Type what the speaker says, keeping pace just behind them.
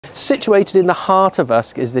Situated in the heart of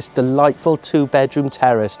Usk is this delightful 2-bedroom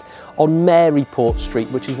terraced on Maryport Street,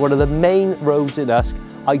 which is one of the main roads in Usk,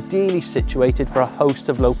 ideally situated for a host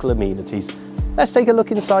of local amenities. Let's take a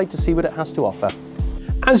look inside to see what it has to offer.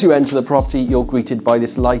 As you enter the property, you're greeted by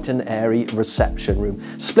this light and airy reception room,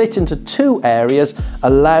 split into 2 areas, a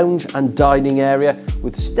lounge and dining area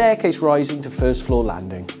with staircase rising to first floor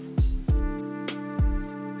landing.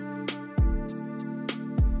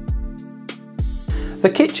 The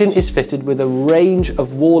kitchen is fitted with a range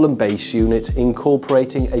of wall and base units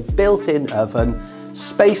incorporating a built-in oven,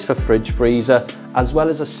 space for fridge freezer, as well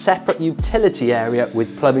as a separate utility area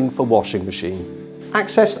with plumbing for washing machine.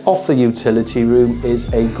 Accessed off the utility room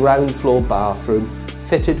is a ground floor bathroom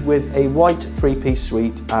fitted with a white 3-piece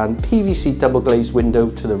suite and PVC double glazed window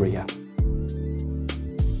to the rear.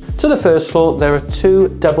 To the first floor there are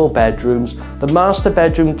 2 double bedrooms. The master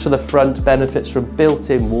bedroom to the front benefits from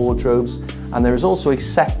built-in wardrobes, and there is also a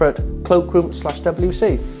separate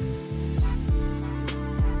cloakroom/WC.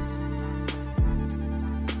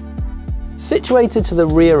 Situated to the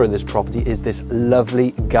rear of this property is this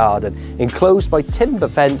lovely garden, enclosed by timber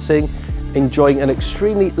fencing, enjoying an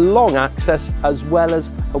extremely long access as well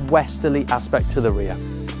as a westerly aspect to the rear.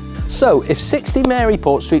 So if 60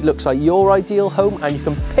 Maryport Street looks like your ideal home and you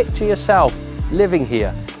can picture yourself living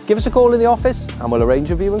here, give us a call in the office and we'll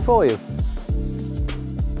arrange a viewing for you.